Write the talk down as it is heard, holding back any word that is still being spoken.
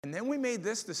And then we made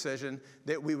this decision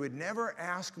that we would never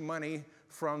ask money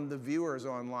from the viewers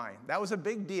online. That was a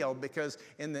big deal because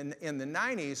in the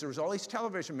 90s, there was all these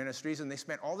television ministries, and they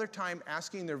spent all their time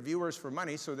asking their viewers for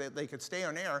money so that they could stay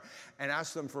on air and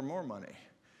ask them for more money.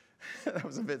 That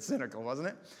was a bit cynical, wasn't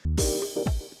it?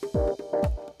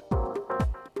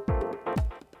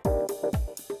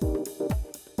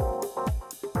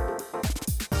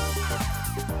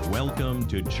 Welcome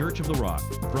to Church of the Rock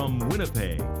from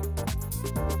Winnipeg.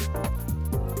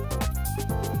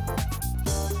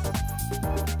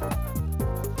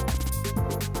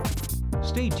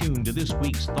 Stay tuned to this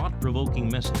week's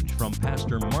thought-provoking message from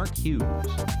Pastor Mark Hughes.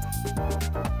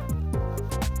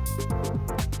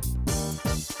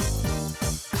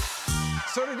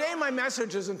 So today my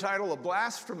message is entitled A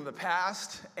Blast from the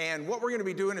Past, and what we're going to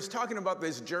be doing is talking about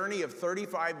this journey of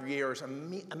 35 years.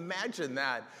 Imagine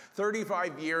that,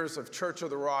 35 years of Church of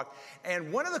the Rock.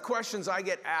 And one of the questions I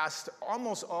get asked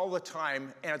almost all the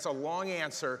time, and it's a long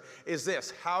answer, is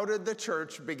this: how did the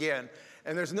church begin?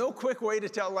 And there's no quick way to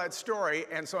tell that story,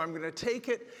 and so I'm going to take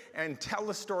it and tell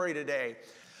the story today.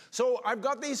 So I've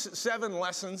got these 7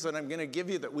 lessons that I'm going to give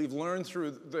you that we've learned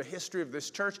through the history of this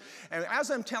church. And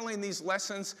as I'm telling these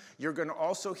lessons, you're going to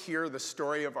also hear the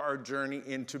story of our journey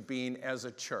into being as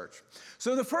a church.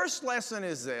 So the first lesson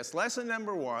is this. Lesson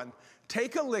number 1,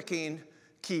 take a licking,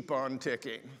 keep on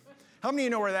ticking. How many of you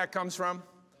know where that comes from?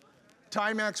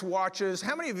 Timex watches.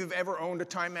 How many of you have ever owned a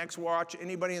Timex watch?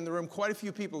 Anybody in the room? Quite a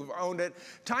few people have owned it.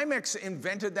 Timex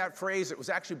invented that phrase. It was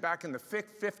actually back in the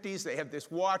 50s. They had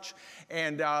this watch,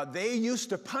 and they used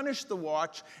to punish the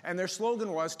watch, and their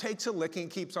slogan was, takes a licking,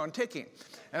 keeps on ticking.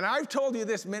 And I've told you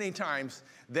this many times,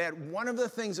 that one of the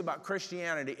things about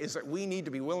Christianity is that we need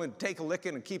to be willing to take a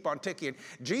licking and keep on ticking.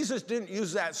 Jesus didn't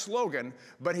use that slogan,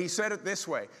 but he said it this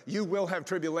way: you will have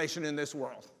tribulation in this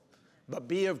world, but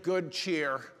be of good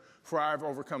cheer, for I have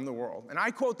overcome the world. And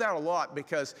I quote that a lot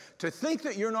because to think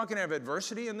that you're not going to have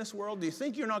adversity in this world, do you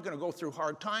think you're not going to go through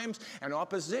hard times and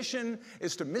opposition,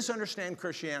 is to misunderstand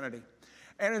Christianity.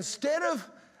 And instead of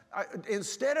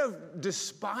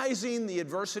despising the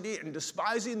adversity and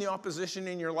despising the opposition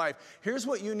in your life, here's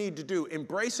what you need to do.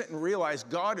 Embrace it and realize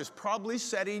God is probably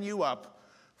setting you up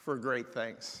for great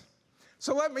things.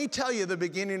 So let me tell you the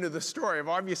beginning of the story. I've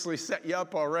obviously set you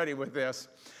up already with this.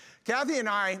 Kathy and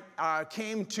I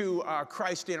came to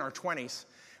Christ in our 20s.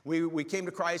 We came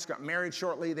to Christ, got married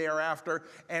shortly thereafter,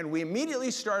 and we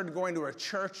immediately started going to a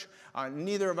church.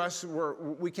 Neither of us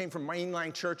we came from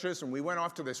mainline churches, and we went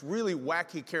off to this really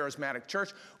wacky, charismatic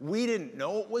church. We didn't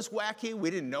know it was wacky. We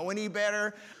didn't know any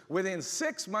better. Within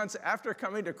 6 months after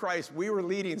coming to Christ, we were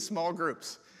leading small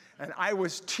groups, and I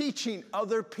was teaching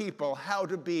other people how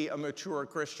to be a mature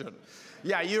Christian.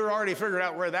 Yeah, you already figured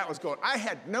out where that was going. I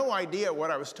had no idea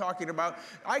what I was talking about.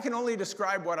 I can only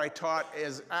describe what I taught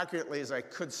as accurately as I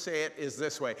could say it is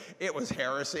this way. It was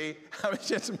heresy. I was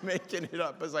just making it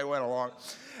up as I went along.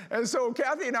 And so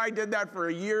Kathy and I did that for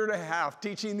a year and a half,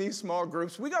 teaching these small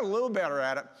groups. We got a little better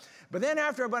at it. But then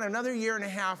after about another year and a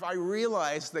half, I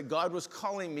realized that God was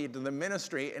calling me to the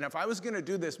ministry. And if I was going to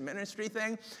do this ministry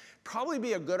thing, probably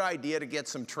be a good idea to get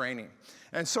some training.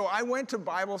 And so I went to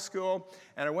Bible school,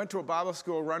 and I went to a Bible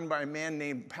school run by a man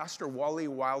named Pastor Wally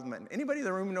Wildman. Anybody in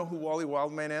the room know who Wally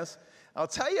Wildman is? I'll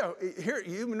tell you, here,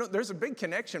 there's a big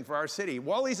connection for our city.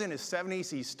 Wally's in his 70s.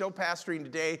 He's still pastoring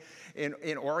today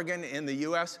in Oregon, in the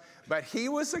U.S., but he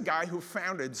was the guy who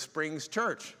founded Springs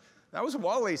Church. That was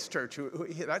Wally's church.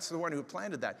 That's the one who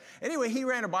planted that. Anyway, he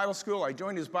ran a Bible school. I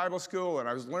joined his Bible school, and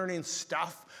I was learning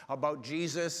stuff about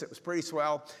Jesus. It was pretty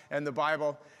swell, and the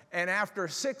Bible. And after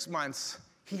 6 months,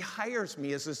 he hires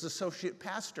me as his associate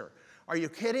pastor. Are you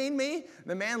kidding me?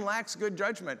 The man lacks good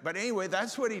judgment. But anyway,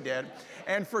 that's what he did.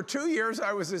 And for 2 years,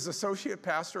 I was his associate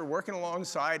pastor working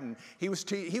alongside, and he was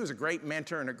a great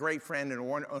mentor and a great friend and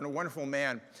a wonderful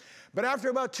man. But after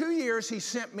about 2 years, he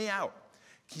sent me out.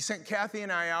 He sent Kathy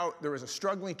and I out. There was a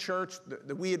struggling church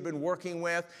that we had been working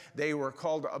with. They were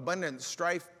called Abundant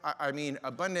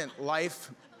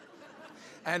Life.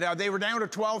 And they were down to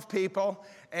 12 people,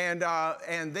 and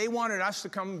they wanted us to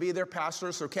come and be their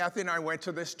pastors. So Kathy and I went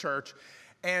to this church,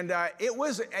 and it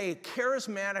was a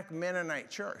charismatic Mennonite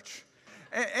church.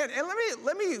 And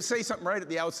let me say something right at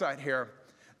the outside here.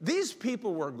 These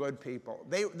people were good people.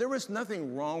 There was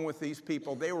nothing wrong with these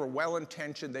people. They were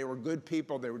well-intentioned. They were good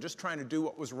people. They were just trying to do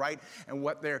what was right and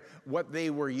what they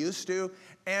were used to.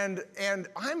 And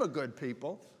I'm a good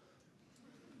people.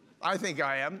 I think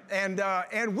I am.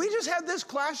 And we just had this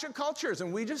clash of cultures,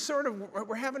 and we just sort of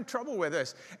were having trouble with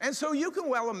this. And so you can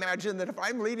well imagine that if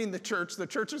I'm leading the church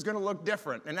is going to look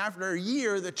different. And after a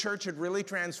year, the church had really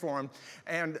transformed.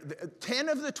 And 10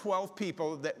 of the 12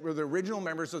 people that were the original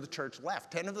members of the church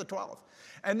left, 10 of the 12.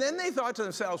 And then they thought to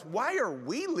themselves, why are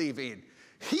we leaving?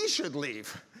 He should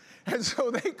leave. And so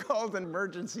they called an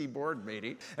emergency board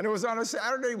meeting, and it was on a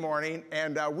Saturday morning,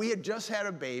 and we had just had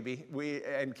a baby.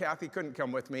 And Kathy couldn't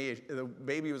come with me. The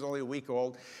baby was only a week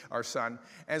old, our son.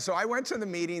 And so I went to the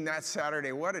meeting that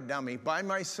Saturday, what a dummy, by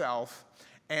myself,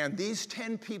 and these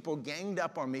 10 people ganged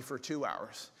up on me for 2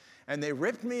 hours. And they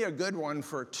ripped me a good one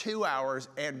for 2 hours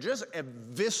and just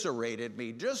eviscerated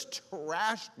me, just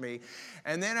trashed me.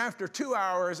 And then after 2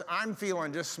 hours, I'm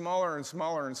feeling just smaller and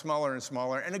smaller and smaller and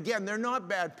smaller. And again, they're not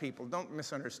bad people. Don't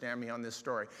misunderstand me on this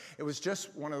story. It was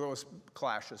just one of those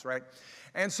clashes, right?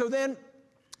 And so then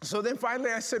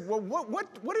finally I said, well,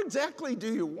 what exactly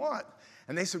do you want?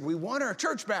 And they said, we want our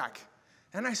church back.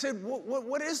 And I said,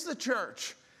 what is the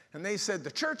church? And they said,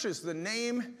 the church is the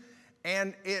name,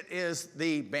 and it is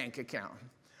the bank account.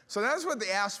 So that's what they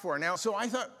asked for. Now, so I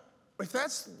thought, if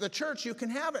that's the church, you can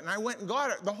have it. And I went and got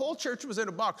it. The whole church was in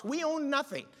a box. We owned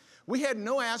nothing. We had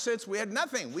no assets. We had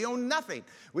nothing. We owned nothing.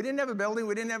 We didn't have a building.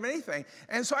 We didn't have anything.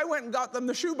 And so I went and got them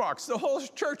the shoebox. The whole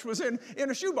church was in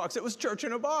a shoebox. It was church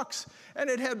in a box. And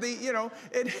it had the,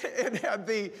 it had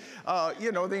the,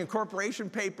 the incorporation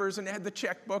papers, and it had the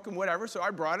checkbook and whatever. So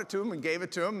I brought it to them and gave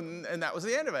it to them, and that was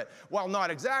the end of it. Well, not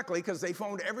exactly, because they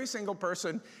phoned every single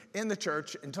person in the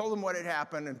church and told them what had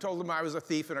happened and told them I was a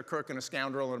thief and a crook and a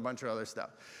scoundrel and a bunch of other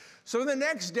stuff. So the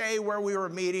next day where we were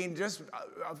meeting, just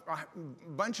a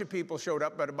bunch of people showed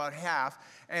up, but about half.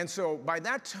 And so by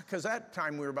that, because that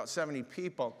time we were about 70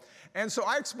 people. And so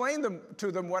I explained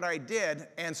to them what I did.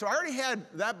 And so I already had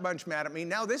that bunch mad at me.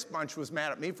 Now this bunch was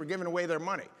mad at me for giving away their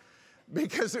money,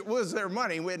 because it was their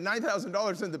money. We had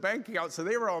 $9,000 in the bank account, so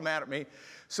they were all mad at me.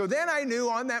 So then I knew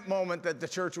on that moment that the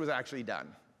church was actually done.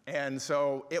 And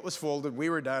so it was folded, we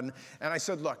were done. And I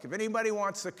said, look, if anybody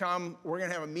wants to come, we're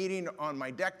gonna have a meeting on my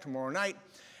deck tomorrow night.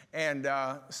 And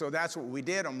so that's what we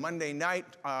did on Monday night.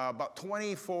 About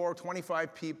 24,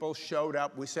 25 people showed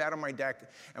up. We sat on my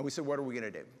deck and we said, what are we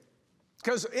gonna do?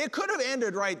 Because it could have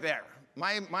ended right there.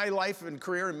 My life and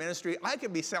career in ministry, I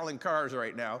could be selling cars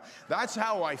right now. That's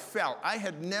how I felt. I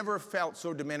had never felt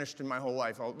so diminished in my whole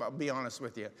life, I'll be honest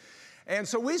with you. And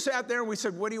so we sat there and we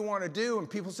said, what do you want to do? And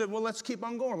people said, well, let's keep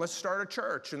on going. Let's start a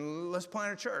church and let's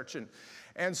plant a church.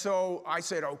 And so I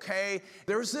said, okay.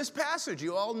 There's this passage,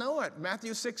 you all know it,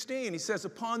 Matthew 16. He says,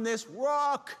 upon this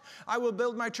rock I will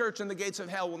build my church, and the gates of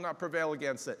hell will not prevail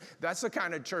against it. That's the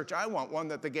kind of church I want, one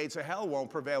that the gates of hell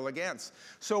won't prevail against.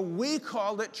 So we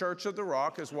called it Church of the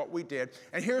Rock, is what we did.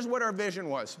 And here's what our vision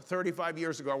was 35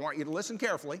 years ago. I want you to listen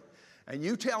carefully, and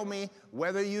you tell me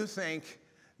whether you think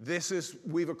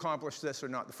we've accomplished this or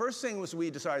not. The first thing was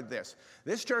we decided this.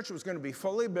 This church was going to be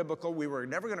fully biblical. We were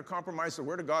never going to compromise the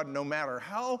Word of God, no matter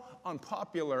how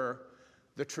unpopular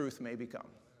the truth may become.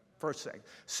 First thing.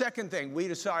 Second thing, we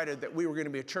decided that we were going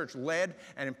to be a church led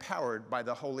and empowered by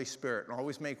the Holy Spirit, and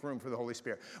always make room for the Holy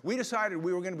Spirit. We decided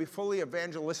we were going to be fully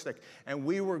evangelistic, and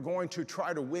we were going to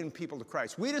try to win people to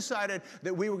Christ. We decided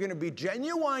that we were going to be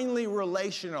genuinely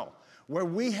relational, where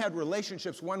we had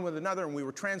relationships one with another, and we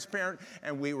were transparent,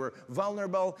 and we were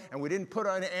vulnerable, and we didn't put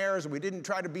on airs, and we didn't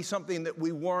try to be something that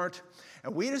we weren't.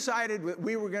 And we decided that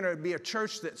we were going to be a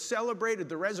church that celebrated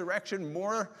the resurrection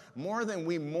more than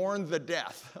we mourned the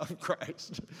death of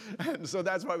Christ. And so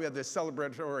that's why we have this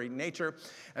celebratory nature.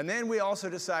 And then we also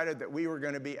decided that we were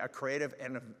going to be a creative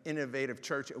and innovative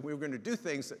church, and we were going to do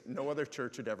things that no other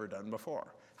church had ever done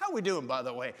before. How are we doing, by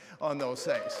the way, on those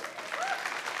things?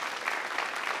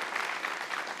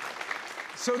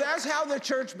 So that's how the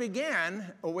church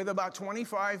began, with about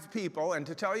 25 people. And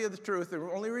to tell you the truth, the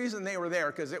only reason they were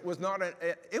there, because it was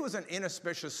an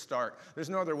inauspicious start. There's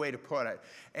no other way to put it.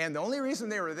 And the only reason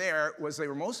they were there was they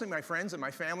were mostly my friends and my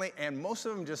family, and most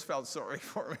of them just felt sorry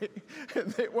for me.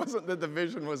 It wasn't that the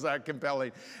vision was that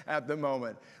compelling at the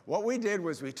moment. What we did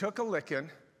was we took a licking,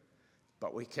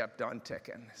 but we kept on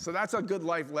ticking. So that's a good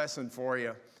life lesson for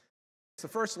you. The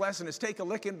first lesson is take a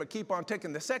licking, but keep on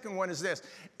ticking. The second one is this: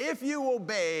 if you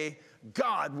obey,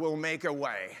 God will make a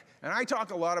way. And I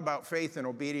talk a lot about faith and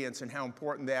obedience and how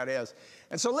important that is.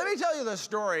 And so let me tell you the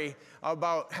story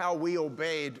about how we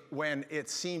obeyed when it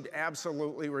seemed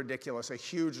absolutely ridiculous, a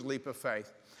huge leap of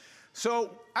faith.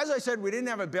 So, as I said, we didn't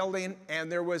have a building,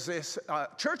 and there was this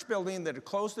church building that had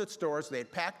closed its doors. They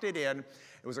had packed it in.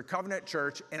 It was a Covenant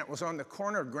church, and it was on the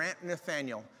corner of Grant and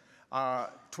Nathaniel.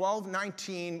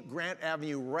 1219 Grant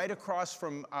Avenue, right across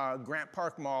from Grant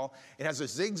Park Mall. It has a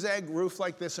zigzag roof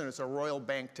like this, and it's a Royal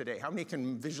Bank today. How many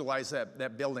can visualize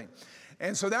that building?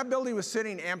 And so that building was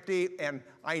sitting empty, and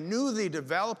I knew the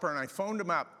developer, and I phoned him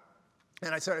up.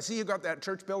 And I said, I see you got that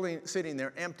church building sitting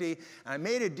there empty. And I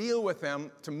made a deal with them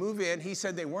to move in. He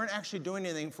said they weren't actually doing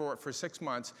anything for it for 6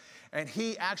 months. And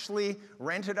he actually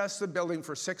rented us the building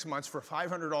for 6 months for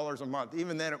 $500 a month.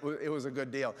 Even then, it was a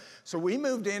good deal. So we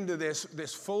moved into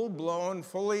this full-blown,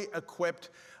 fully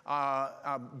equipped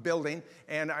building.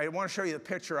 And I want to show you the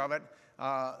picture of it.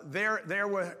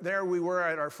 There we were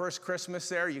at our first Christmas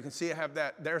there. You can see I have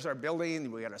that. There's our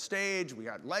building. We got a stage. We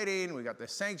got lighting. We got the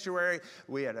sanctuary.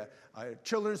 We had a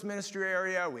children's ministry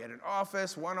area. We had an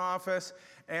office, one office.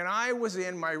 And I was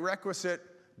in my requisite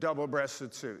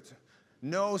double-breasted suit.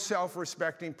 No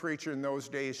self-respecting preacher in those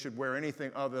days should wear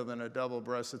anything other than a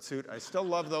double-breasted suit. I still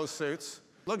love those suits.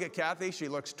 Look at Kathy. She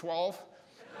looks 12.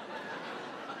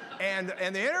 And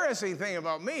the interesting thing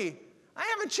about me, I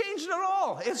haven't changed at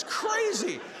all. It's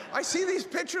crazy. I see these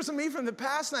pictures of me from the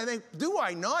past, and I think, do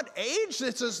I not age?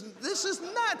 This is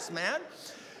nuts, man.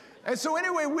 And so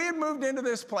anyway, we had moved into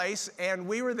this place, and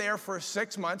we were there for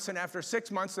 6 months, and after 6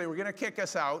 months, they were going to kick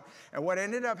us out. And what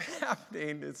ended up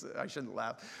happening, I shouldn't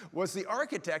laugh, was the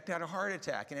architect had a heart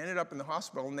attack and ended up in the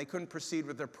hospital, and they couldn't proceed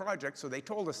with their project, so they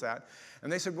told us that.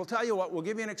 And they said, we'll tell you what, we'll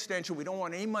give you an extension. We don't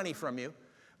want any money from you.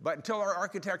 But until our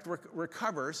architect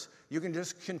recovers, you can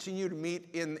just continue to meet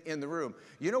in the room.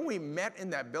 You know, we met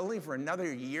in that building for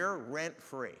another year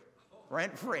rent-free.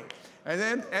 Rent-free.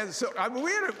 And so I mean,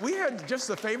 we had just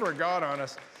the favor of God on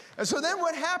us. And so then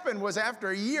what happened was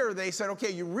after a year, they said, okay,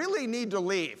 you really need to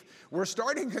leave. We're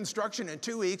starting construction in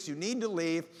 2 weeks. You need to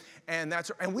leave. And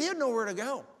we had nowhere to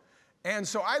go. And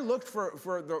so I looked for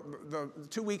the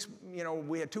 2 weeks, you know,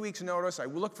 we had 2 weeks notice. I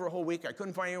looked for a whole week. I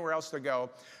couldn't find anywhere else to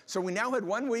go. So we now had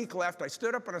 1 week left. I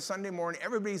stood up on a Sunday morning.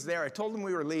 Everybody's there. I told them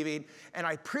we were leaving. And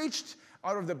I preached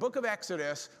out of the book of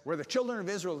Exodus, where the children of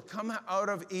Israel had come out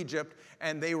of Egypt,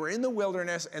 and they were in the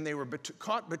wilderness, and they were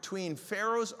caught between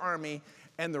Pharaoh's army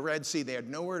and the Red Sea. They had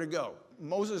nowhere to go.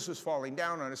 Moses was falling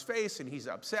down on his face, and he's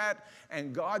upset.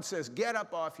 And God says, get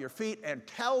up off your feet and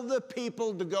tell the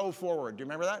people to go forward. Do you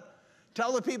remember that?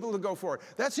 Tell the people to go forward.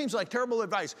 That seems like terrible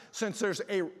advice since there's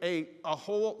a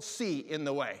whole sea in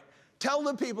the way. Tell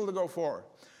the people to go forward.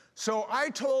 So I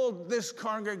told this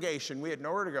congregation, we had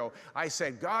nowhere to go, I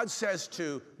said, God says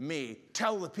to me,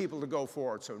 tell the people to go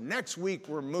forward. So next week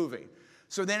we're moving.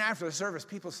 So then after the service,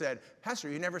 people said, Pastor,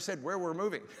 you never said where we're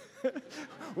moving.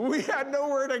 We had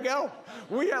nowhere to go.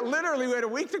 We had a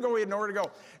week to go, we had nowhere to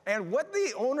go. And what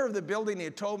the owner of the building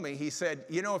had told me, he said,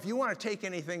 you know, if you want to take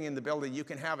anything in the building, you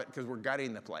can have it because we're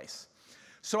gutting the place.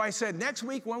 So I said, next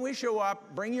week when we show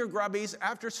up, bring your grubbies.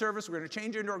 After service, we're going to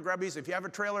change into our grubbies. If you have a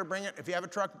trailer, bring it. If you have a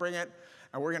truck, bring it.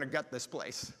 And we're going to gut this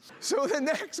place. So the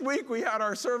next week we had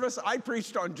our service. I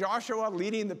preached on Joshua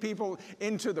leading the people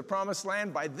into the promised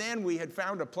land. By then we had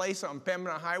found a place on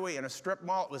Pembina Highway in a strip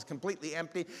mall. It was completely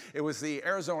empty. It was the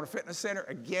Arizona Fitness Center.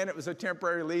 Again, it was a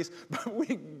temporary lease, but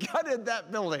we gutted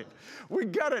that building. We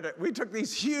gutted it. We took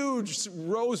these huge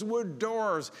rosewood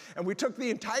doors, and we took the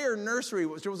entire nursery,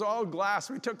 which was all glass.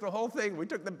 We took the whole thing. We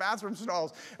took the bathroom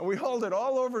stalls, and we hauled it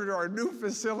all over to our new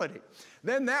facility.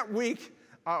 Then that week,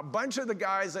 a bunch of the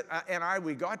guys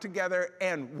we got together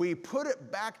and we put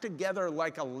it back together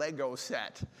like a Lego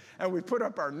set. And we put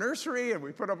up our nursery and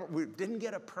we didn't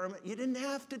get a permit. You didn't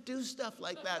have to do stuff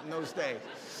like that in those days.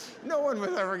 No one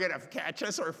was ever going to catch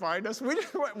us or find us. We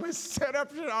just went and set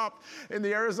up shop in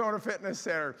the Arizona Fitness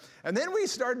Center. And then we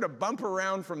started to bump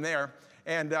around from there.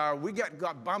 And we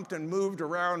got bumped and moved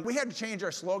around. We had to change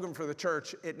our slogan for the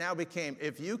church. It now became,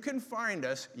 if you can find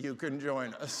us, you can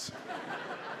join us.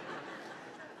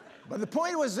 But the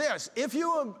point was this, if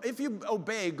you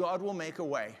obey, God will make a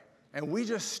way. And we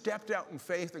just stepped out in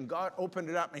faith, and God opened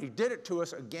it up, and he did it to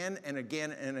us again and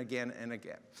again and again and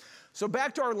again. So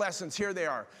back to our lessons, here they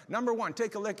are. Number 1,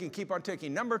 take a lick and keep on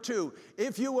ticking. Number 2,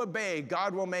 if you obey,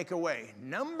 God will make a way.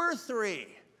 Number 3,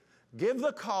 give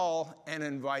the call and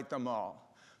invite them all.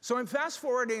 So I'm fast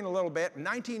forwarding a little bit. In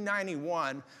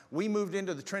 1991, we moved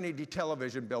into the Trinity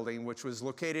Television building, which was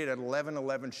located at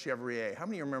 1111 Chevrier. How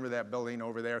many of you remember that building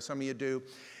over there? Some of you do.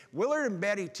 Willard and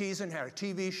Betty Teason had a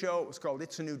TV show. It was called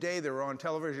It's a New Day. They were on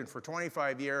television for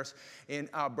 25 years,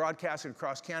 broadcasting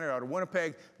across Canada out of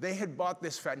Winnipeg. They had bought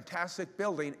this fantastic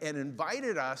building and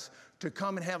invited us to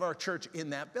come and have our church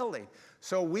in that building.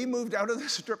 So we moved out of the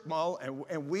strip mall,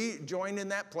 and we joined in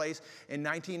that place in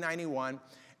 1991.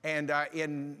 And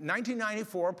in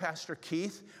 1994, Pastor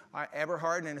Keith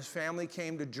Eberhard and his family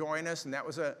came to join us, and that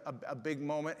was a big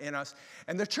moment in us.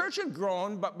 And the church had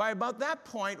grown, but by about that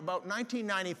point, about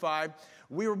 1995,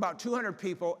 we were about 200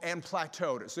 people and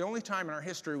plateaued. It's the only time in our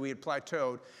history we had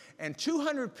plateaued. And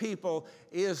 200 people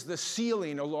is the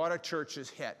ceiling a lot of churches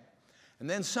hit. And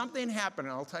then something happened,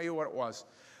 and I'll tell you what it was.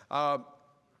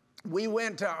 We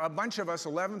went, a bunch of us,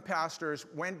 11 pastors,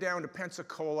 went down to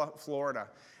Pensacola, Florida.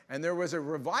 And there was a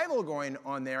revival going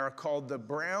on there called the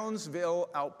Brownsville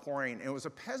Outpouring. It was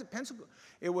a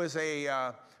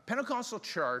Pentecostal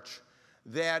church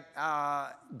that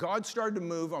God started to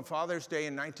move on Father's Day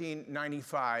in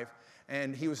 1995,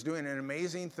 and he was doing an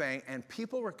amazing thing, and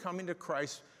people were coming to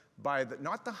Christ by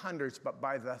not the hundreds, but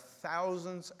by the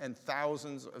thousands and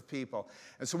thousands of people.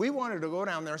 And so we wanted to go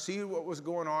down there, see what was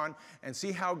going on, and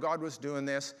see how God was doing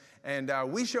this. And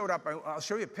we showed up. I'll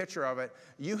show you a picture of it.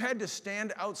 You had to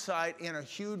stand outside in a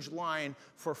huge line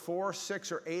for 4,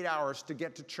 6, or 8 hours to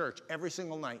get to church every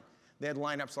single night. They had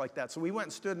lineups like that. So we went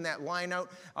and stood in that line out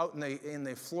in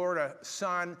the Florida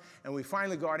sun, and we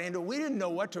finally got into it. We didn't know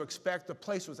what to expect. The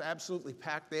place was absolutely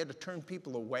packed. They had to turn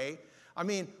people away. I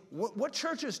mean, what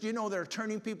churches do you know that are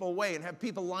turning people away and have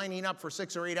people lining up for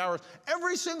 6 or 8 hours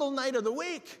every single night of the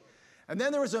week? And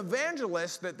then there was an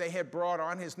evangelist that they had brought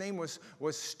on. His name was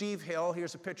Steve Hill.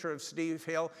 Here's a picture of Steve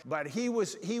Hill. But he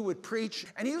would preach,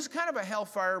 and he was kind of a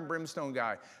hellfire and brimstone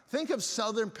guy. Think of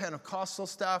Southern Pentecostal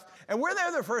stuff. And we're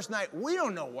there the first night. We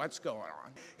don't know what's going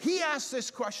on. He asked this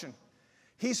question.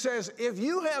 He says, if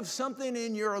you have something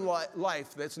in your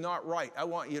life that's not right, I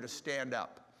want you to stand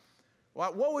up.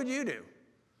 Well, what would you do?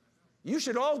 You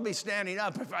should all be standing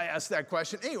up if I asked that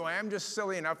question. Anyway, I'm just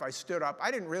silly enough. I stood up.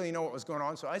 I didn't really know what was going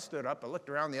on, so I stood up. I looked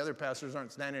around. The other pastors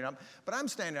aren't standing up, but I'm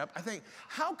standing up. I think,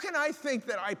 how can I think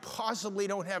that I possibly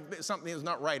don't have something that's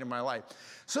not right in my life?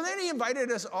 So then he invited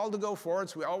us all to go forward,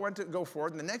 so we all went to go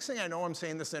forward, and the next thing I know, I'm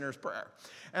saying the sinner's prayer.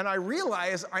 And I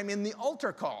realize I'm in the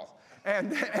altar call.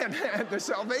 And the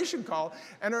salvation call,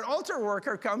 and an altar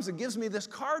worker comes and gives me this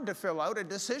card to fill out, a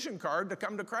decision card to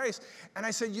come to Christ. And I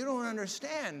said, you don't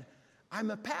understand, I'm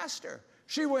a pastor.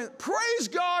 She went, praise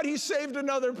God, he saved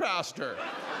another pastor.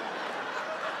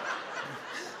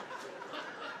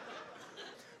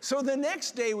 So the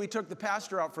next day, we took the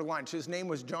pastor out for lunch. His name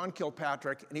was John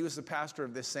Kilpatrick, and he was the pastor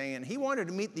of this thing, and he wanted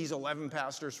to meet these 11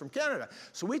 pastors from Canada.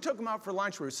 So we took him out for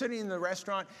lunch. We were sitting in the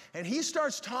restaurant, and he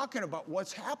starts talking about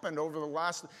what's happened over the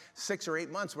last 6 or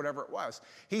 8 months, whatever it was.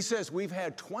 He says, we've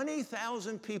had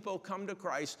 20,000 people come to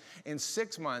Christ in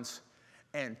 6 months,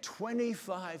 and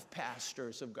 25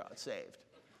 pastors have got saved.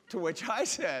 To which I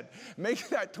said, make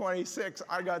that 26.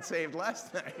 I got saved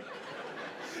last night.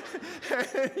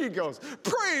 He goes,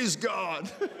 praise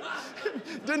God.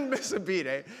 Didn't miss a beat,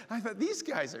 eh? I thought, these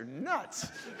guys are nuts.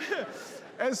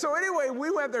 And so anyway, we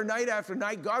went there night after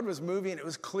night. God was moving. It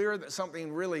was clear that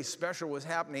something really special was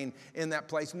happening in that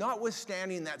place,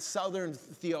 notwithstanding that Southern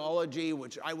theology,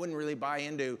 which I wouldn't really buy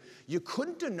into. You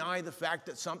couldn't deny the fact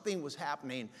that something was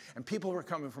happening, and people were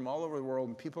coming from all over the world,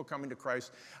 and people coming to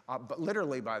Christ, but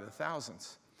literally by the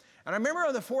thousands. And I remember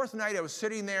on the fourth night, I was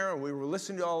sitting there, and we were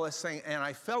listening to all this thing, and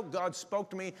I felt God spoke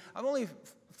to me. I've only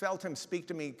felt him speak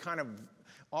to me kind of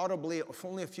audibly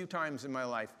only a few times in my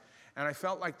life. And I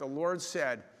felt like the Lord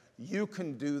said, you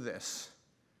can do this.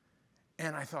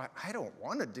 And I thought, I don't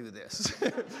want to do this.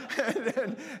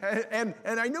 and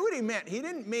I knew what he meant. He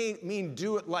didn't mean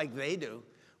do it like they do.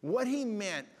 What he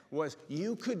meant was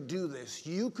you could do this.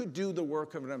 You could do the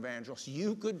work of an evangelist.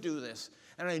 You could do this.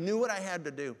 And I knew what I had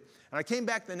to do. And I came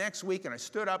back the next week, and I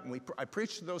stood up, and I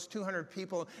preached to those 200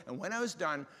 people. And when I was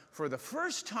done, for the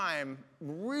first time,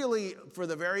 really for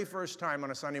the very first time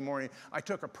on a Sunday morning, I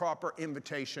took a proper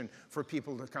invitation for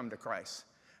people to come to Christ.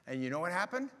 And you know what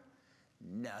happened?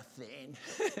 Nothing.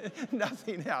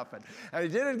 Nothing happened. And I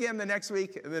did it again the next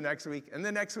week, and the next week, and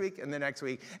the next week, and the next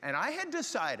week. And I had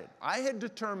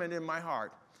determined in my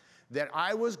heart that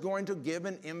I was going to give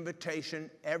an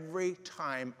invitation every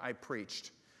time I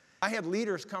preached. I had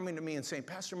leaders coming to me and saying,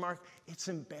 Pastor Mark, it's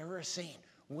embarrassing.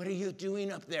 What are you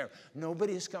doing up there?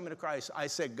 Nobody's coming to Christ. I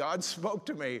said, God spoke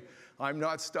to me. I'm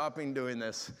not stopping doing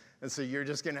this. And so you're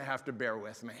just going to have to bear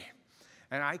with me.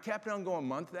 And I kept on going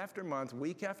month after month,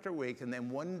 week after week, and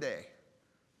then one day,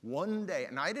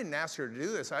 and I didn't ask her to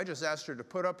do this. I just asked her to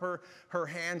put up her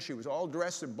hand. She was all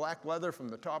dressed in black leather from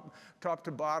the top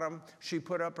to bottom. She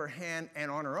put up her hand,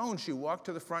 and on her own, she walked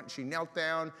to the front, she knelt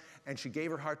down, and she gave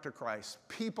her heart to Christ.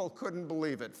 People couldn't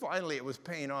believe it. Finally, it was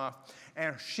paying off.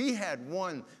 And she had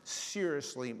one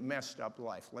seriously messed up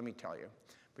life, let me tell you.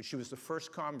 But she was the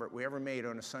first convert we ever made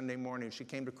on a Sunday morning. She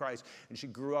came to Christ, and she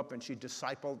grew up, and she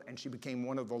discipled, and she became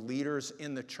one of the leaders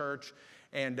in the church.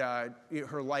 And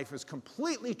her life is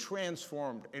completely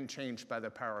transformed and changed by the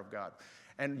power of God.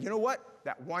 And you know what?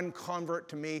 That one convert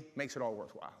to me makes it all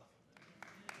worthwhile.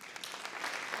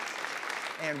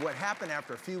 And what happened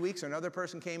after a few weeks, another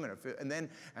person came, and then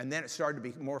it started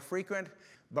to be more frequent.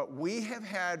 But we have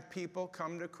had people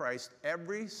come to Christ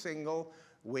every single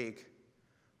week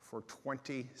for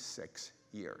 26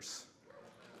 years.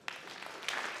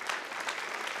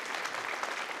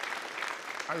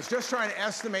 I was just trying to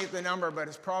estimate the number, but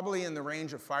it's probably in the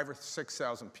range of 5,000 or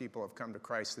 6,000 people have come to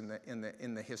Christ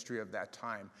in the history of that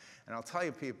time. And I'll tell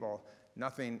you, people,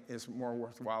 nothing is more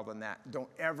worthwhile than that. Don't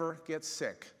ever get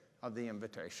sick of the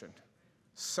invitation.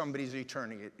 Somebody's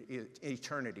eternity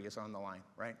is on the line,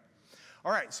 right?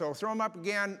 All right, so throw them up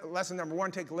again. Lesson number 1,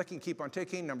 take a licking, keep on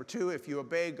ticking. Number 2, if you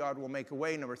obey, God will make a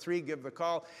way. Number 3, give the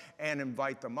call and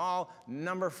invite them all.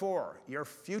 Number 4, your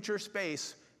future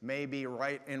space may be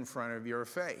right in front of your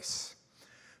face.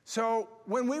 So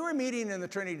when we were meeting in the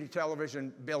Trinity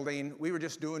Television building, we were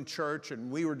just doing church, and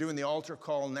we were doing the altar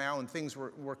call now, and things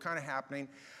were kind of happening.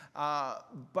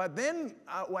 But then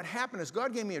what happened is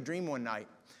God gave me a dream one night,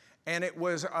 and it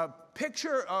was a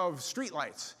picture of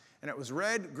streetlights, and it was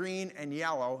red, green, and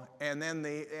yellow, and then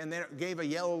it gave a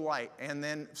yellow light, and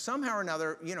then somehow or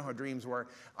another, you know how dreams work,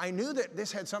 I knew that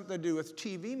this had something to do with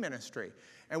TV ministry.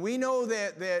 And we know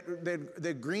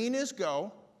that green is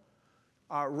go,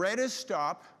 red is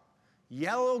stop,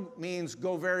 yellow means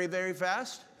go very, very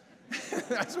fast.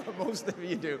 That's what most of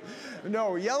you do.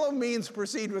 No, yellow means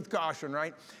proceed with caution,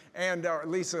 right? And or at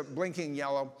least a blinking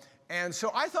yellow. And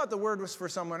so I thought the word was for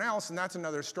someone else, and that's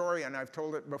another story, and I've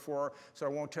told it before, so I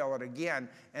won't tell it again.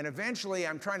 And eventually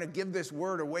I'm trying to give this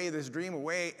word away, this dream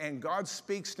away, and God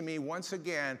speaks to me once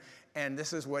again, and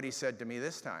this is what he said to me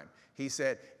this time. He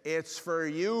said, "It's for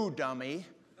you, dummy."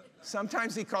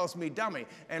 Sometimes he calls me dummy,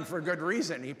 and for good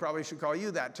reason. He probably should call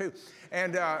you that too.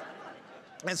 And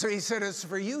so he said, "It's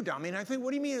for you, dummy." And I think,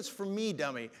 what do you mean it's for me,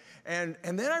 dummy? And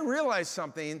then I realized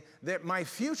something, that my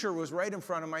future was right in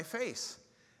front of my face.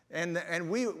 And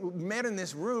we met in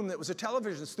this room that was a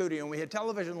television studio, and we had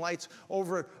television lights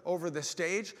over the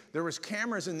stage. There was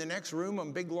cameras in the next room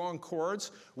on big, long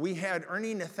cords. We had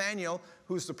Ernie Nathaniel,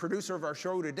 who's the producer of our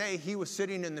show today. He was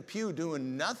sitting in the pew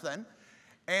doing nothing.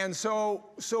 And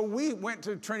so we went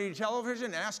to Trinity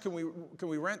Television, asked, can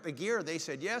we rent the gear? They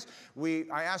said yes.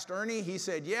 I asked Ernie, he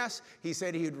said yes. He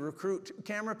said he'd recruit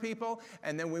camera people.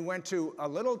 And then we went to a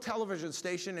little television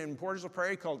station in Portage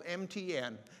Prairie called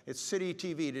MTN. It's City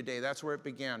TV today. That's where it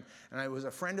began. And I was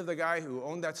a friend of the guy who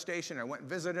owned that station. I went and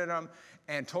visited him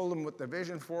and told him what the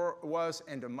vision for was.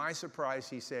 And to my surprise,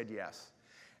 he said yes.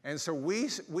 And so we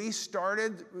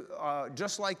started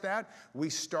just like that. We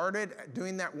started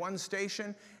doing that one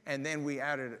station, and then we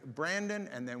added Brandon,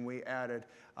 and then we added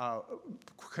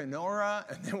Kenora,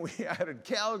 and then we added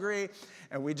Calgary,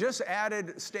 and we just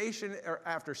added station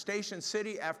after station,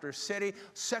 city after city,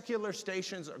 secular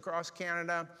stations across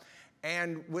Canada.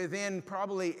 And within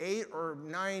probably 8 or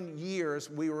 9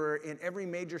 years, we were in every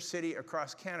major city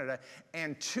across Canada.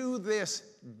 And to this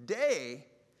day,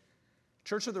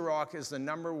 Church of the Rock is the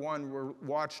 #1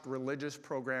 watched religious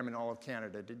program in all of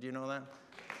Canada. Did you know that?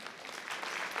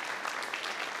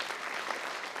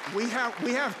 We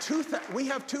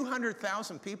have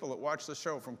 200,000 people that watch the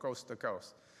show from coast to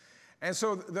coast. And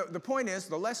so the point is,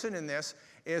 the lesson in this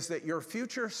is that your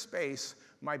future space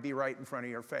might be right in front of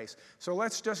your face. So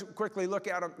let's just quickly look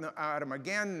at them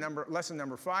again. Lesson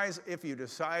number 5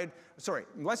 is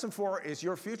lesson 4 is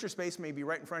your future space may be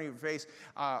right in front of your face.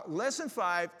 Lesson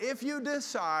 5, if you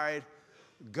decide,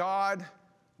 God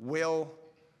will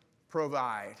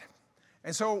provide.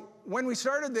 And so when we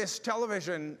started this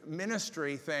television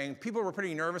ministry thing, people were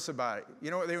pretty nervous about it.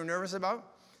 You know what they were nervous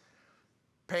about?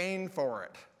 Paying for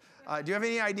it. Do you have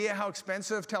any idea how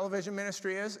expensive television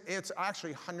ministry is? It's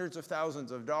actually hundreds of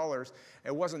thousands of dollars.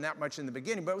 It wasn't that much in the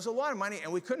beginning, but it was a lot of money,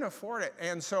 and we couldn't afford it.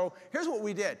 And so here's what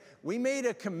we did. We made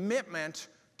a commitment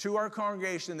to our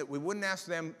congregation that we wouldn't ask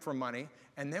them for money,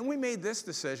 and then we made this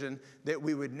decision that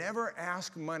we would never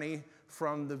ask money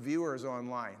from the viewers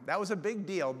online. That was a big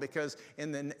deal because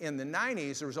in the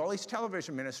 90s, there was all these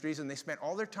television ministries, and they spent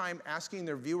all their time asking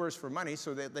their viewers for money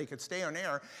so that they could stay on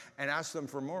air and ask them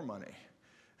for more money.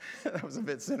 That was a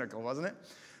bit cynical, wasn't it?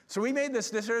 So we made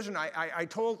this decision. I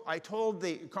told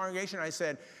the congregation, I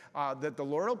said that the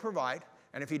Lord will provide,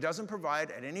 and if he doesn't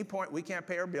provide at any point, we can't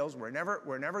pay our bills. We're never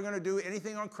going to do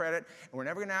anything on credit, and we're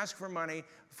never going to ask for money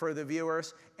for the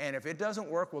viewers, and if it doesn't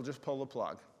work, we'll just pull the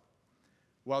plug.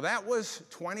 Well, that was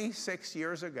 26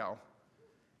 years ago,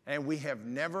 And we have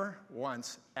never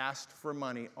once asked for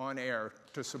money on air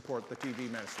to support the TV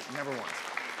ministry. Never once.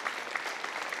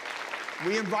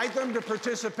 We invite them to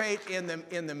participate in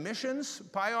the missions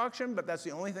pie auction, but that's the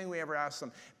only thing we ever ask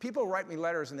them. People write me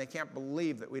letters and they can't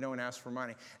believe that we don't ask for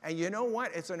money. And you know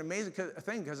what? It's an amazing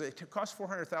thing because it costs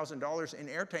 $400,000 in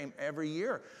airtime every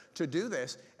year to do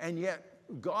this. And yet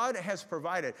God has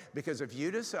provided, because if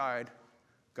you decide,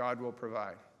 God will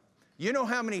provide. You know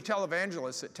how many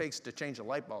televangelists it takes to change a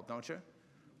light bulb, don't you?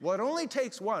 Well, it only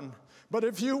takes one. But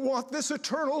if you want this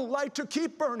eternal light to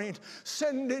keep burning,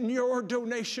 send in your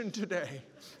donation today,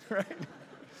 right?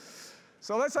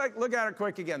 So let's look at it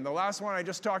quick again. The last one I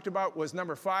just talked about was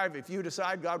number 5. If you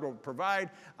decide, God will provide.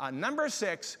 Number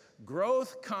 6,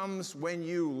 growth comes when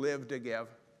you live to give.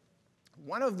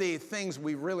 One of the things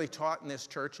we really taught in this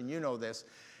church, and you know this,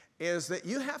 is that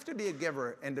you have to be a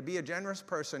giver, and to be a generous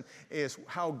person is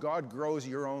how God grows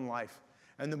your own life.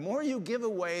 And the more you give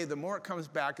away, the more it comes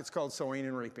back. It's called sowing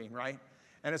and reaping, right?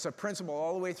 And it's a principle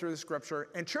all the way through the scripture.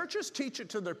 And churches teach it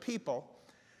to their people.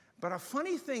 But a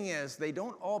funny thing is, they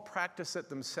don't all practice it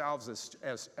themselves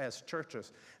as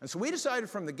churches. And so we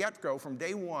decided from the get-go, from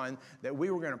day one, that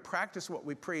we were going to practice what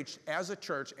we preached as a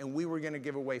church, and we were going to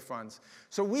give away funds.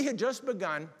 So we had just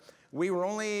begun. We were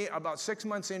only about 6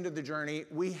 months into the journey.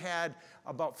 We had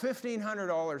about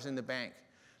 $1,500 in the bank.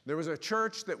 There was a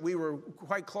church that we were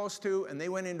quite close to, and they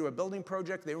went into a building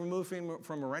project. They were moving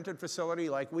from a rented facility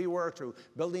like we were to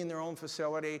building their own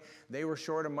facility. They were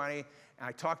short of money. And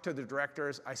I talked to the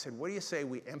directors. I said, what do you say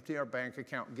we empty our bank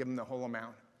account and give them the whole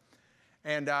amount?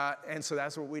 And so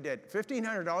that's what we did.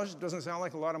 $1,500 doesn't sound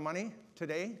like a lot of money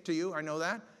today to you. I know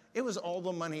that. It was all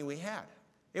the money we had.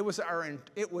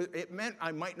 It meant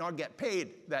I might not get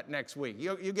paid that next week.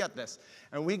 You get this.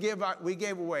 And we gave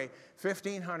away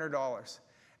 $1,500.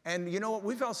 And you know what?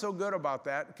 We felt so good about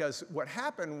that because what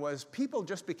happened was people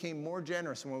just became more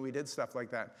generous when we did stuff like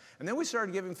that. And then we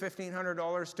started giving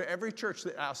 $1,500 to every church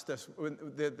that asked us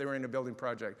that they were in a building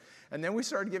project. And then we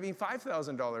started giving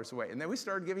 $5,000 away. And then we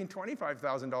started giving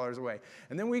 $25,000 away.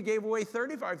 And then we gave away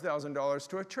 $35,000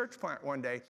 to a church plant one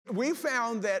day. We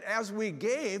found that as we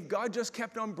gave, God just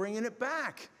kept on bringing it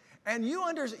back. And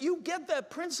you get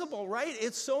that principle, right?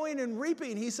 It's sowing and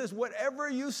reaping. He says, whatever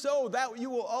you sow, that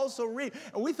you will also reap.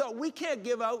 And we thought, we can't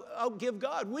outgive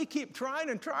God. We keep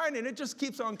trying, and it just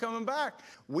keeps on coming back.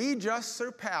 We just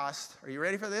surpassed, are you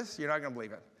ready for this? You're not going to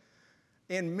believe it.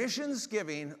 In missions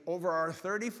giving, over our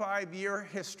 35-year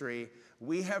history,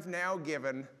 we have now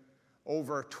given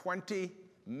over $20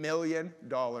 million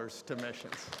to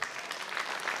missions.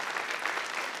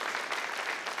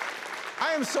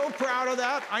 I am so proud of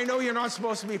that. I know you're not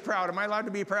supposed to be proud. Am I allowed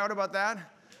to be proud about that?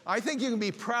 I think you can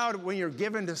be proud when you're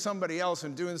giving to somebody else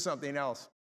and doing something else.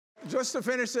 Just to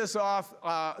finish this off,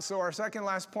 so our second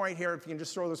last point here, if you can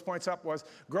just throw those points up, was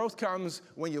growth comes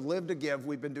when you live to give.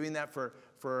 We've been doing that for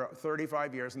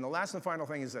 35 years. And the last and final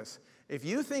thing is this. If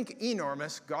you think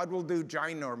enormous, God will do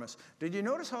ginormous. Did you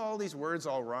notice how all these words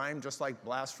all rhyme, just like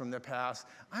blast from the past?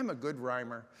 I'm a good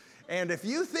rhymer. And if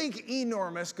you think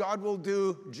enormous, God will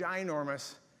do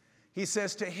ginormous. He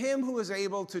says, to him who is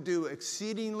able to do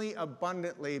exceedingly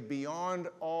abundantly beyond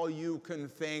all you can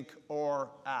think or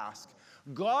ask.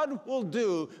 God will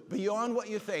do beyond what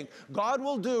you think. God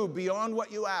will do beyond what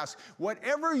you ask.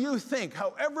 Whatever you think,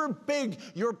 however big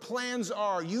your plans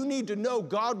are, you need to know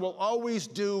God will always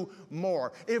do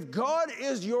more. If God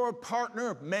is your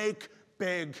partner, make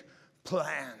big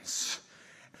plans.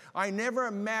 I never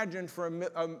imagined for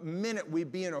a minute we'd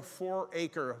be in a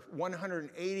 4-acre,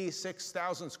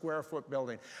 186,000 square foot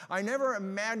building. I never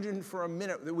imagined for a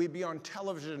minute that we'd be on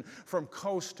television from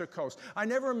coast to coast. I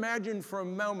never imagined for a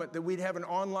moment that we'd have an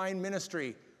online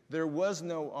ministry. There was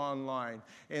no online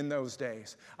in those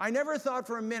days. I never thought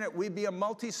for a minute we'd be a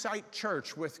multi-site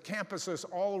church with campuses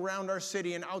all around our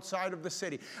city and outside of the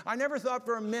city. I never thought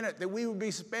for a minute that we would be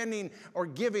spending or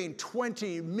giving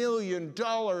 $20 million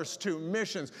to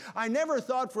missions. I never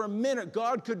thought for a minute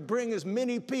God could bring as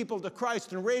many people to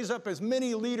Christ and raise up as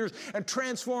many leaders and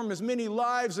transform as many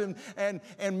lives and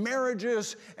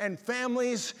marriages and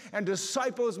families and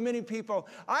disciple as many people.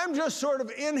 I'm just sort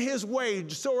of in his way,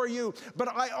 so are you. But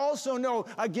I also know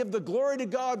I give the glory to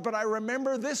God, but I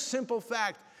remember this simple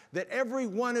fact that every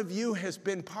one of you has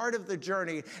been part of the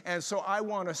journey. And so I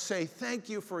want to say thank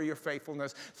you for your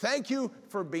faithfulness. Thank you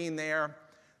for being there.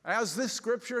 As this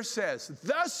scripture says,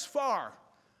 thus far,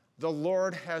 the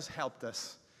Lord has helped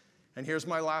us. And here's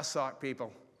my last thought,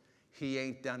 people. He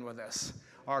ain't done with us.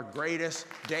 Our greatest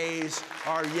days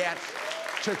are yet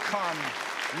to come.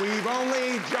 We've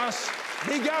only just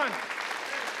begun.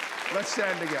 Let's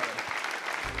stand together.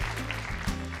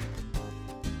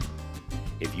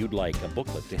 If you'd like a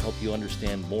booklet to help you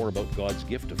understand more about God's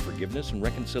gift of forgiveness and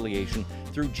reconciliation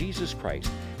through Jesus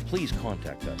Christ, please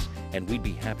contact us, and we'd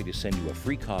be happy to send you a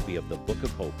free copy of the Book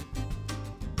of Hope.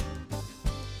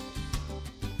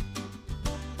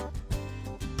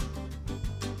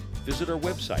 Visit our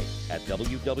website at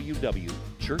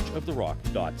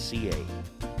www.churchoftherock.ca.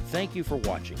 Thank you for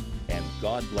watching, and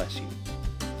God bless you.